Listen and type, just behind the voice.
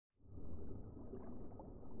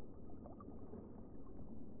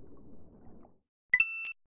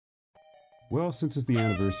Well, since it's the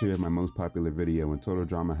anniversary of my most popular video and Total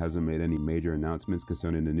Drama hasn't made any major announcements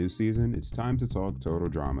concerning the new season, it's time to talk Total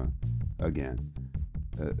Drama. Again.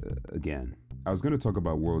 I was going to talk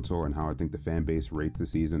about World Tour and how I think the fan base rates the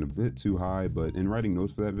season a bit too high, but in writing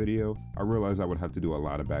notes for that video, I realized I would have to do a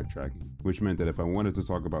lot of backtracking, which meant that if I wanted to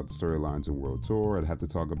talk about the storylines in World Tour, I'd have to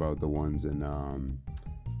talk about the ones in,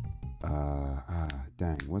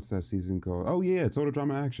 what's that season called? Oh yeah, Total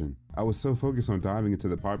Drama Action. I was so focused on diving into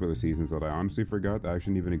the popular seasons that I honestly forgot that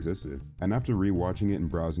Action even existed. And after rewatching it and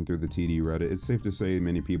browsing through the TD Reddit, it's safe to say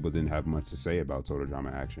many people didn't have much to say about Total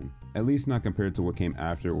Drama Action. At least not compared to what came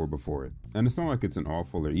after or before it. And it's not like it's an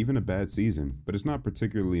awful or even a bad season, but it's not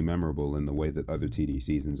particularly memorable in the way that other TD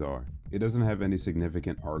seasons are. It doesn't have any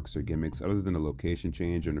significant arcs or gimmicks other than a location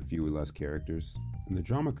change and a few less characters. And the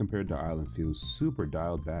drama compared to Island feels super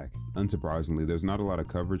dialed back. Unsurprisingly, there's not a lot of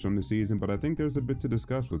coverage on the season, but I think there's a bit to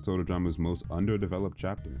discuss with Total Drama's most underdeveloped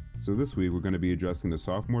chapter. So this week, we're going to be addressing the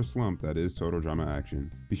sophomore slump that is Total Drama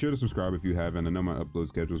Action. Be sure to subscribe if you haven't. I know my upload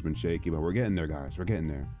schedule's been shaky, but we're getting there, guys. We're getting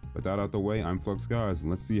there. With that out the way, I'm Flux Guys,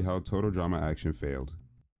 and let's see how Total Drama Action failed.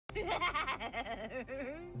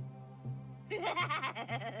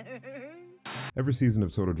 Every season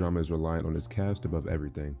of Total Drama is reliant on its cast above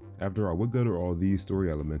everything. After all, what good are all these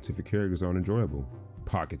story elements if your characters aren't enjoyable?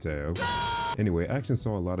 Pocket tail. Anyway, Action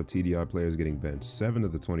saw a lot of TDI players getting benched, 7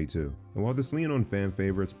 of the 22. And while this lean on fan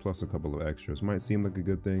favorites plus a couple of extras might seem like a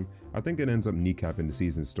good thing, I think it ends up kneecapping the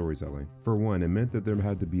season's storytelling. For one, it meant that there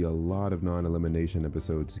had to be a lot of non-elimination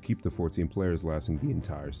episodes to keep the 14 players lasting the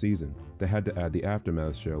entire season. They had to add the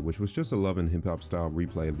Aftermath show, which was just a love and hip-hop style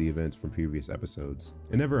replay of the events from previous episodes.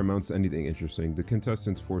 It never amounts to anything interesting. The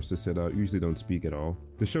contestants forced to sit out usually don't speak at all.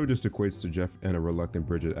 The show just equates to Jeff and a reluctant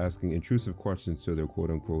Bridget asking intrusive questions to their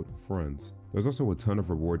quote-unquote friends. There's also a ton of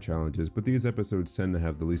reward challenges, but these episodes tend to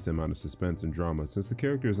have the least amount of suspense and drama since the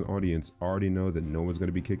characters and audience already know that no one's going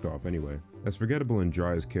to be kicked off anyway. As forgettable and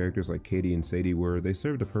dry as characters like Katie and Sadie were, they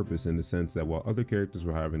served a purpose in the sense that while other characters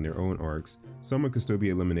were having their own arcs, someone could still be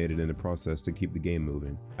eliminated in the process to keep the game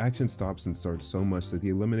moving. Action stops and starts so much that the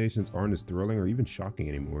eliminations aren't as thrilling or even shocking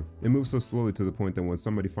anymore. It moves so slowly to the point that when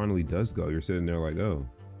somebody finally does go, you're sitting there like, oh,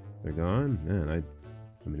 they're gone? Man,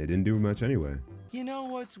 I mean, they didn't do much anyway. You know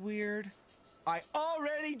what's weird? I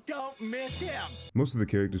already don't miss him! Most of the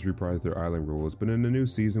characters reprise their island roles, but in a new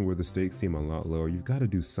season where the stakes seem a lot lower, you've got to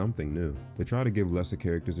do something new. They try to give lesser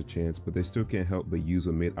characters a chance, but they still can't help but use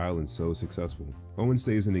what made Island so successful. Owen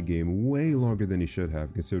stays in the game way longer than he should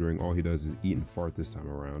have, considering all he does is eat and fart this time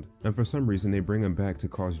around. And for some reason, they bring him back to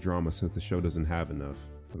cause drama since the show doesn't have enough.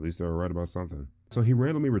 At least they're right about something. So he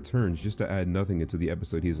randomly returns just to add nothing into the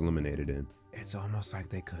episode he's eliminated in. It's almost like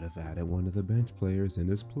they could have added one of the bench players in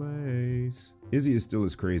his place. Izzy is still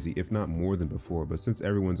as crazy, if not more than before, but since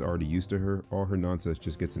everyone's already used to her, all her nonsense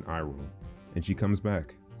just gets an eye roll. And she comes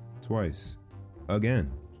back. Twice.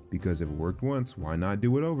 Again. Because if it worked once, why not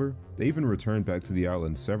do it over? They even returned back to the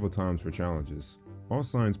island several times for challenges. All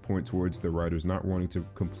signs point towards the writers not wanting to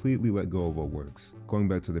completely let go of what works. Going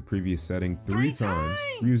back to the previous setting 3 times,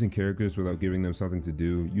 reusing characters without giving them something to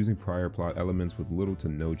do, using prior plot elements with little to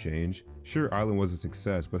no change. Sure, Island was a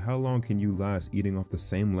success, but how long can you last eating off the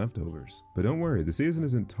same leftovers? But don't worry, the season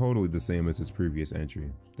isn't totally the same as its previous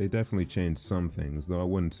entry. They definitely changed some things, though I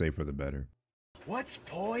wouldn't say for the better. What's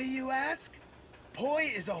poi, you ask? Poi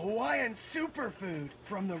is a Hawaiian superfood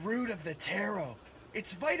from the root of the taro.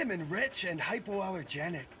 It's vitamin-rich and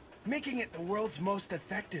hypoallergenic, making it the world's most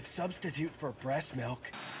effective substitute for breast milk.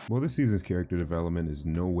 While this season's character development is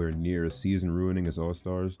nowhere near as season-ruining as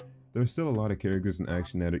All-Stars, there are still a lot of characters in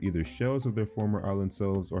Action that are either shells of their former island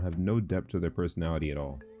selves or have no depth to their personality at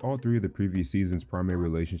all. All 3 of the previous season's primary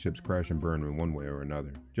relationships crash and burn in one way or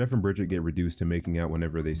another. Jeff and Bridget get reduced to making out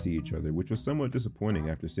whenever they see each other, which was somewhat disappointing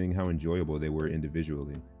after seeing how enjoyable they were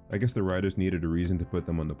individually. I guess the writers needed a reason to put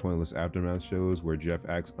them on the pointless Aftermath shows where Jeff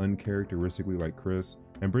acts uncharacteristically like Chris,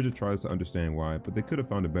 and Bridget tries to understand why, but they could have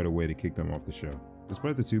found a better way to kick them off the show.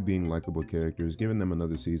 Despite the 2 being likable characters, giving them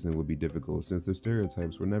another season would be difficult since their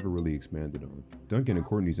stereotypes were never really expanded on. Duncan and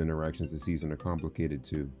Courtney's interactions this season are complicated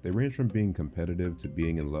too. They range from being competitive to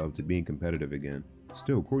being in love to being competitive again.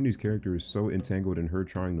 Still, Courtney's character is so entangled in her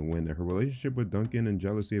trying to win that her relationship with Duncan and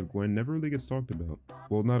jealousy of Gwen never really gets talked about.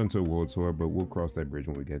 Well, not until World Tour, but we'll cross that bridge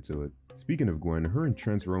when we get to it. Speaking of Gwen, her and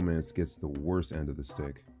Trent's romance gets the worst end of the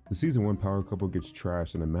stick. The season 1 power couple gets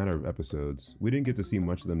trashed in a matter of episodes. We didn't get to see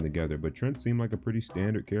much of them together, but Trent seemed like a pretty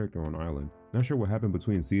standard character on Island. Not sure what happened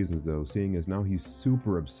between seasons though, seeing as now he's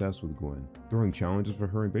super obsessed with Gwen, throwing challenges for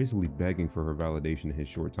her and basically begging for her validation in his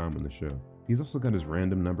short time on the show. He's also got his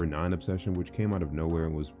random number 9 obsession, which came out of nowhere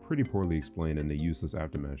and was pretty poorly explained in the useless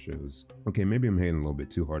Aftermath shows. Okay, maybe I'm hating a little bit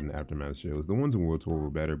too hard in the Aftermath shows. The ones in World Tour were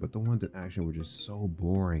better, but the ones in Action were just so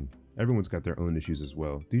boring. Everyone's got their own issues as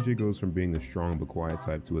well. DJ goes from being a strong but quiet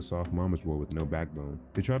type to a soft mama's boy with no backbone.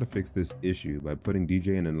 They try to fix this issue by putting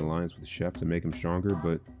DJ in an alliance with Chef to make him stronger,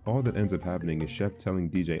 but all that ends up happening is Chef telling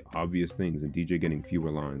DJ obvious things and DJ getting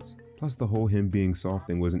fewer lines. Plus, the whole him being soft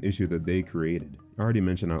thing was an issue that they created. I already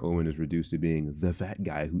mentioned how Owen is reduced to being the fat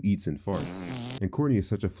guy who eats and farts. And Courtney is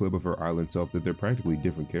such a flip of her island self that they're practically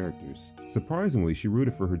different characters. Surprisingly, she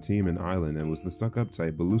rooted for her team in Island and was the stuck-up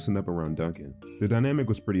type but loosened up around Duncan. The dynamic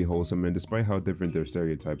was pretty wholesome, and despite how different their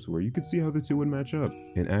stereotypes were, you could see how the two would match up.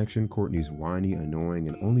 In Action, Courtney's whiny, annoying,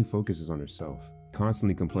 and only focuses on herself.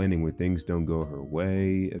 Constantly complaining when things don't go her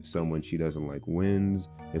way, if someone she doesn't like wins,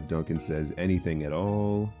 if Duncan says anything at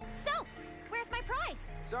all. So, where's my prize?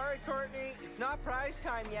 Sorry, Courtney, it's not prize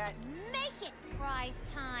time yet. Make it prize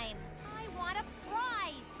time. I want a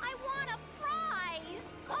prize. I want a prize.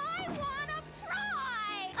 I want a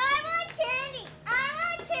prize. I want candy.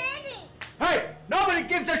 I want candy. Hey, nobody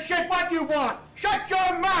gives a shit what you want. Shut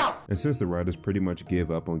your mouth! And since the writers pretty much give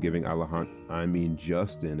up on giving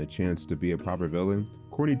Justin a chance to be a proper villain,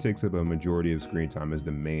 Courtney takes up a majority of screen time as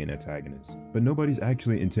the main antagonist. But nobody's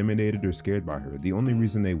actually intimidated or scared by her. The only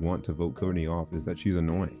reason they want to vote Courtney off is that she's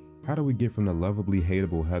annoying. How do we get from the lovably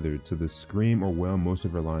hateable Heather to the scream or wail most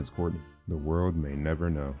of her lines Courtney? The world may never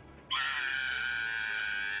know.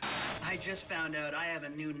 I just found out I have a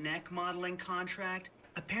new neck modeling contract.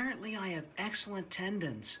 Apparently I have excellent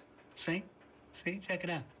tendons. See? See? Check it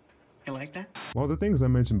out. You like that? While the things I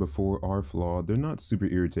mentioned before are flawed, they're not super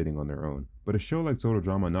irritating on their own. But a show like Total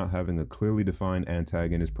Drama not having a clearly defined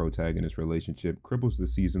antagonist-protagonist relationship cripples the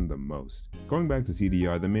season the most. Going back to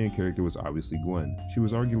TDI, the main character was obviously Gwen. She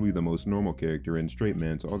was arguably the most normal character and straight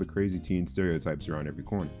man to all the crazy teen stereotypes around every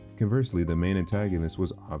corner. Conversely, the main antagonist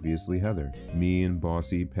was obviously Heather. Mean,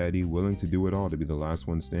 bossy, petty, willing to do it all to be the last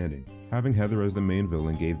one standing. Having Heather as the main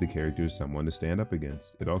villain gave the characters someone to stand up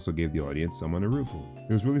against. It also gave the audience someone to root for.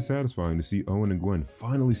 It was really satisfying to see Owen and Gwen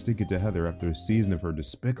finally stick it to Heather after a season of her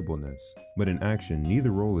despicableness. But in Action,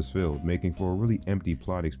 neither role is filled, making for a really empty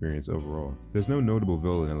plot experience overall. There's no notable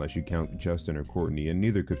villain unless you count Justin or Courtney, and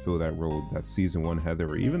neither could fill that role that season 1 Heather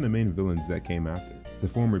or even the main villains that came after. The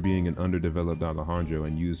former being an underdeveloped Alejandro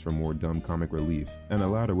and used for more dumb comic relief, and the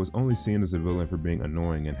latter was only seen as a villain for being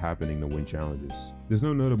annoying and happening to win challenges. There's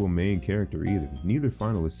no notable main character either. Neither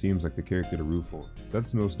finalist seems like the character to root for.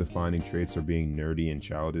 Beth's most defining traits are being nerdy and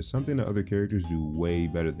childish, something that other characters do way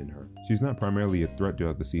better than her. She's not primarily a threat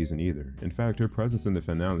throughout the season either. In fact, her presence in the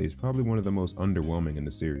finale is probably one of the most underwhelming in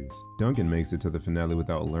the series. Duncan makes it to the finale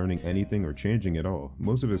without learning anything or changing at all.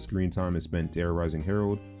 Most of his screen time is spent terrorizing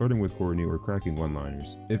Harold, flirting with Courtney, or cracking one-liners.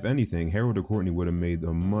 If anything, Harold or Courtney would have made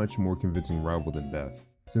a much more convincing rival than Beth.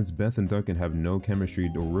 Since Beth and Duncan have no chemistry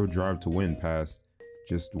or real drive to win past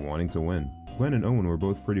just wanting to win. Gwen and Owen were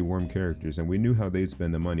both pretty warm characters, and we knew how they'd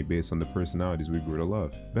spend the money based on the personalities we grew to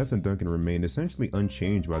love. Beth and Duncan remained essentially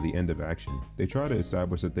unchanged by the end of Action. They try to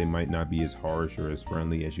establish that they might not be as harsh or as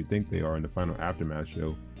friendly as you think they are in the final Aftermath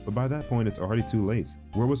show, but by that point it's already too late.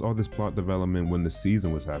 Where was all this plot development when the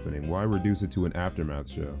season was happening? Why reduce it to an Aftermath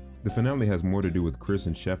show? The finale has more to do with Chris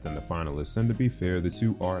and Chef than the finalists, and to be fair, the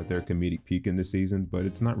two are at their comedic peak in this season, but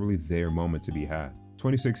it's not really their moment to be had.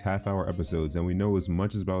 26 half-hour episodes, and we know as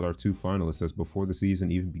much about our two finalists as before the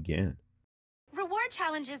season even began. Reward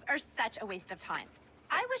challenges are such a waste of time.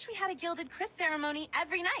 I wish we had a Gilded Chris ceremony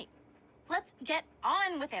every night. Let's get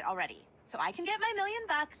on with it already, so I can get my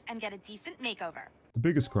 $1,000,000 and get a decent makeover. The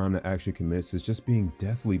biggest crime that Action commits is just being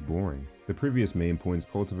deathly boring. The previous main points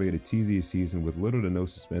cultivate a tedious season with little to no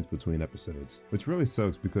suspense between episodes, which really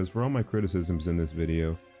sucks because for all my criticisms in this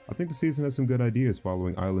video, I think the season has some good ideas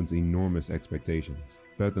following Island's enormous expectations.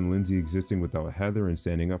 Beth and Lindsay existing without Heather and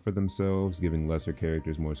standing up for themselves, giving lesser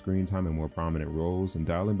characters more screen time and more prominent roles, and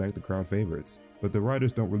dialing back the crowd favorites. But the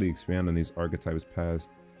writers don't really expand on these archetypes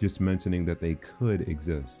past just mentioning that they could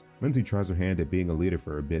exist. Lindsay tries her hand at being a leader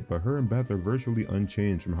for a bit, but her and Beth are virtually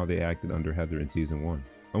unchanged from how they acted under Heather in season 1.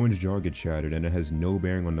 Owen's jaw gets shattered and it has no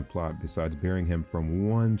bearing on the plot besides bearing him from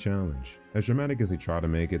one challenge. As dramatic as they try to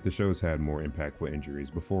make it, the show's had more impactful injuries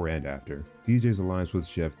before and after. DJ's alliance with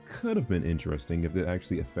Chef could have been interesting if it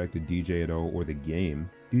actually affected DJ at all or the game.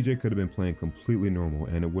 DJ could have been playing completely normal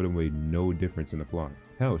and it would have made no difference in the plot.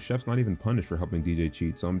 Hell, Chef's not even punished for helping DJ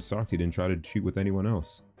cheat, so I'm shocked he didn't try to cheat with anyone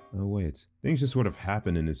else. Oh wait, things just sort of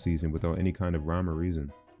happen in this season without any kind of rhyme or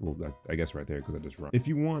reason. Well, I guess right there because I just rhymed. If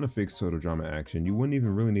you want to fix Total Drama Action, you wouldn't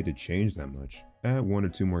even really need to change that much. Add 1 or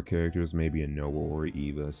 2 more characters, maybe a Noah or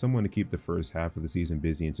Eva, someone to keep the first half of the season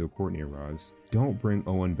busy until Courtney arrives. Don't bring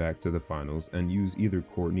Owen back to the finals, and use either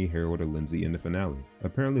Courtney, Harold, or Lindsay in the finale.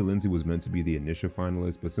 Apparently Lindsay was meant to be the initial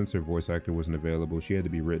finalist, but since her voice actor wasn't available, she had to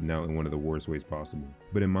be written out in one of the worst ways possible.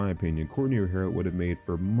 But in my opinion, Courtney or Harold would have made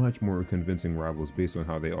for much more convincing rivals based on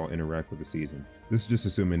how they all interact with the season. This is just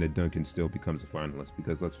assuming that Duncan still becomes a finalist,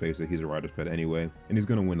 because let's face it, he's a writer's pet anyway, and he's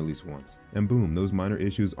gonna win at least once. And boom, those minor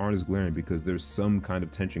issues aren't as glaring because there's some kind of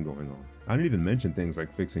tension going on. I didn't even mention things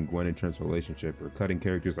like fixing Gwen and Trent's relationship or cutting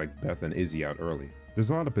characters like Beth and Izzy out early. There's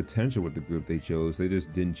a lot of potential with the group they chose, they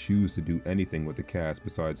just didn't choose to do anything with the cast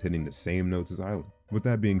besides hitting the same notes as Island. With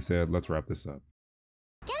that being said, let's wrap this up.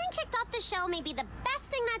 Getting kicked off the show may be the best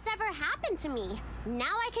thing that's ever happened to me. Now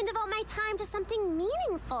I can devote my time to something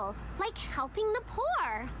meaningful, like helping the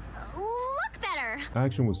poor. Look better!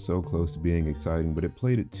 Action was so close to being exciting, but it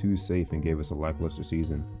played it too safe and gave us a lackluster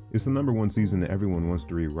season. It's the #1 season that everyone wants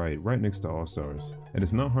to rewrite, right next to All Stars. And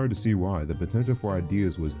it's not hard to see why. The potential for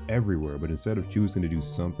ideas was everywhere, but instead of choosing to do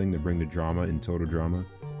something to bring the drama in Total Drama,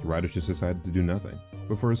 the writers just decided to do nothing.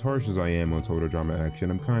 But for as harsh as I am on Total Drama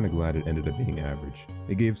Action, I'm kinda glad it ended up being average.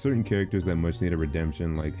 It gave certain characters that much needed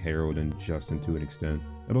redemption, like Harold and Justin to an extent.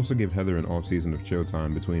 It also gave Heather an off-season of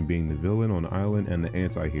showtime between being the villain on Island and the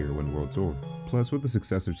anti-hero in World Tour. Plus, with the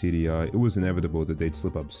success of TDI, it was inevitable that they'd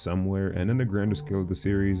slip up somewhere, and in the grander scale of the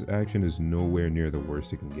series, Action is nowhere near the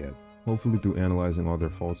worst it can get. Hopefully through analyzing all their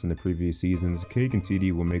faults in the previous seasons, Cake and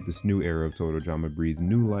TD will make this new era of Total Drama breathe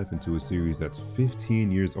new life into a series that's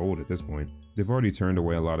 15 years old at this point. They've already turned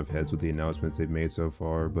away a lot of heads with the announcements they've made so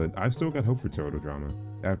far, but I've still got hope for Total Drama.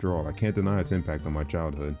 After all, I can't deny its impact on my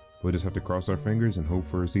childhood. We'll just have to cross our fingers and hope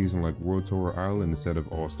for a season like World Tour Island instead of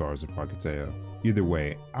All Stars of Pocketteo. Either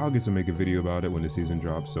way, I'll get to make a video about it when the season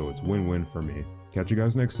drops, so it's win-win for me. Catch you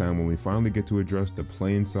guys next time when we finally get to address the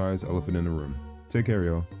plain-size elephant in the room. Take care,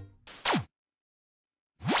 y'all.